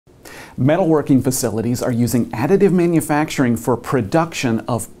Metalworking facilities are using additive manufacturing for production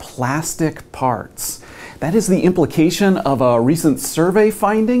of plastic parts. That is the implication of a recent survey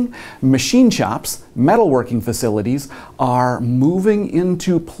finding. Machine shops, metalworking facilities, are moving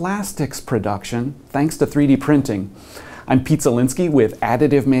into plastics production thanks to 3D printing. I'm Pete Zielinski with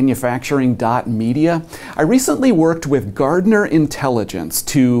AdditiveManufacturing.media. I recently worked with Gardner Intelligence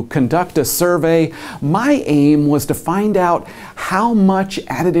to conduct a survey. My aim was to find out how much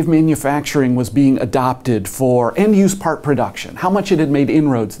additive manufacturing was being adopted for end-use part production, how much it had made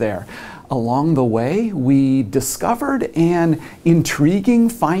inroads there. Along the way, we discovered an intriguing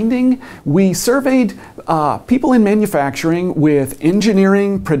finding. We surveyed people in manufacturing with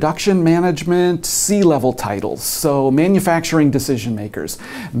engineering, production management, C-level titles, so manufacturing decision makers.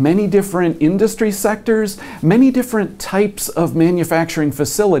 Many different industry sectors, many different types of manufacturing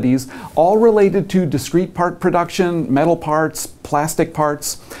facilities, all related to discrete part production, metal parts, plastic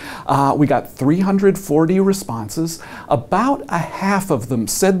parts. We got 340 responses. About a half of them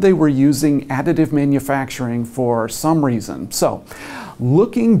said they were using additive manufacturing for some reason. So,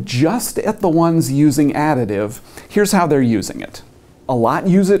 looking just at the ones using additive, here's how they're using it. A lot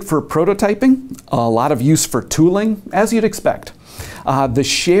use it for prototyping, a lot of use for tooling, as you'd expect. The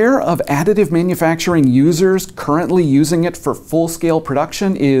share of additive manufacturing users currently using it for full-scale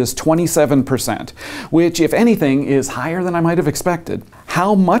production is 27%, which, if anything, is higher than I might have expected.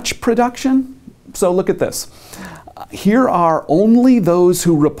 How much production? So look at this. Here are only those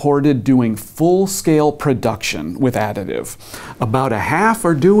who reported doing full-scale production with additive. About a half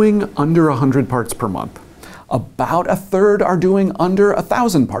are doing under 100 parts per month. About a third are doing under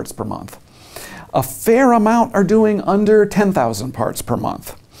 1,000 parts per month. A fair amount are doing under 10,000 parts per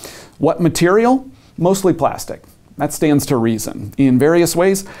month. What material? Mostly plastic. That stands to reason. In various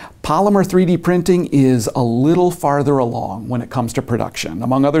ways, polymer 3D printing is a little farther along when it comes to production.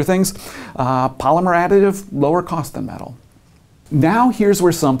 Among other things, polymer additive, lower cost than metal. Now here's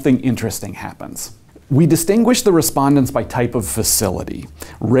where something interesting happens. We distinguish the respondents by type of facility.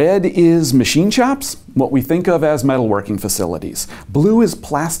 Red is machine shops, what we think of as metalworking facilities. Blue is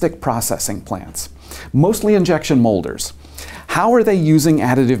plastic processing plants, mostly injection molders. How are they using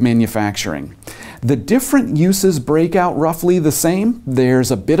additive manufacturing? The different uses break out roughly the same.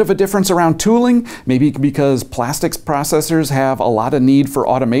 There's a bit of a difference around tooling, maybe because plastics processors have a lot of need for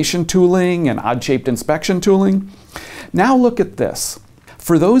automation tooling and odd-shaped inspection tooling. Now look at this.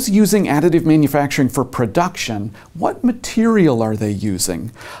 For those using additive manufacturing for production, what material are they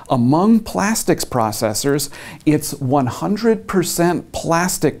using? Among plastics processors, it's 100%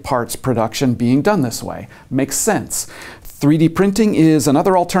 plastic parts production being done this way. Makes sense. 3D printing is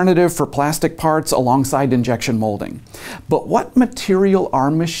another alternative for plastic parts alongside injection molding. But what material are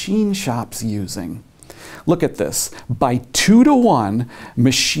machine shops using? Look at this. By 2-to-1,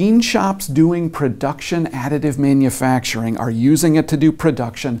 machine shops doing production additive manufacturing are using it to do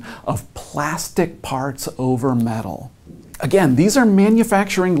production of plastic parts over metal. Again, these are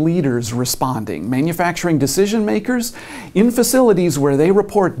manufacturing leaders responding, manufacturing decision makers in facilities where they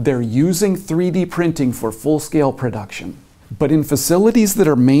report they're using 3D printing for full-scale production. But in facilities that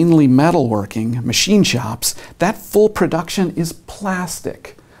are mainly metalworking, machine shops, that full production is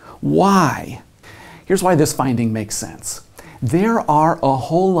plastic. Why? Here's why this finding makes sense. There are a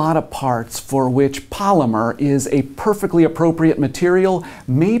whole lot of parts for which polymer is a perfectly appropriate material,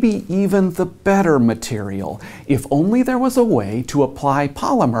 maybe even the better material, if only there was a way to apply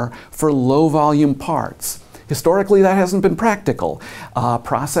polymer for low-volume parts. Historically, that hasn't been practical. A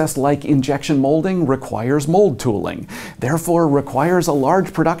process like injection molding requires mold tooling, therefore requires a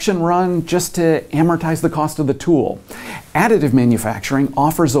large production run just to amortize the cost of the tool. Additive manufacturing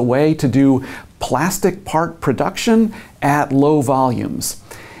offers a way to do plastic part production at low volumes.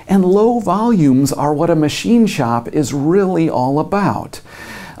 And low volumes are what a machine shop is really all about.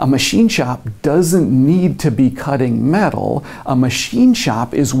 A machine shop doesn't need to be cutting metal. A machine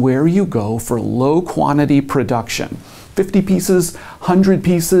shop is where you go for low quantity production. 50 pieces, 100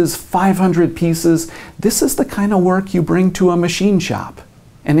 pieces, 500 pieces. This is the kind of work you bring to a machine shop.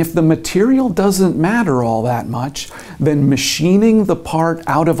 And if the material doesn't matter all that much, then machining the part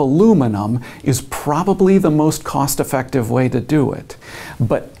out of aluminum is probably the most cost-effective way to do it.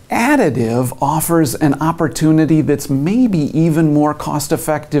 But additive offers an opportunity that's maybe even more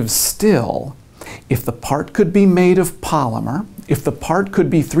cost-effective still. If the part could be made of polymer, if the part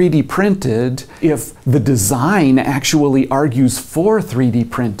could be 3D printed, if the design actually argues for 3D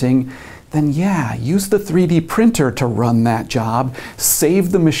printing, then yeah, use the 3D printer to run that job.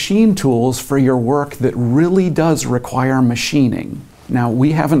 Save the machine tools for your work that really does require machining. Now,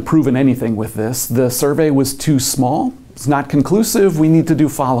 we haven't proven anything with this. The survey was too small, It's not conclusive, we need to do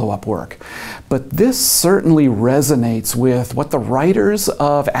follow-up work. But this certainly resonates with what the writers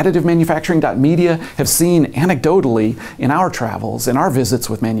of additivemanufacturing.media have seen anecdotally in our travels, in our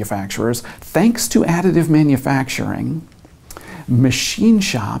visits with manufacturers. Thanks to additive manufacturing, machine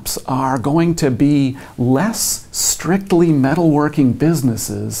shops are going to be less strictly metalworking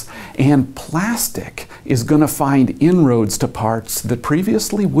businesses, and plastic is going to find inroads to parts that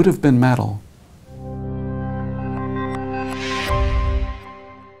previously would have been metal.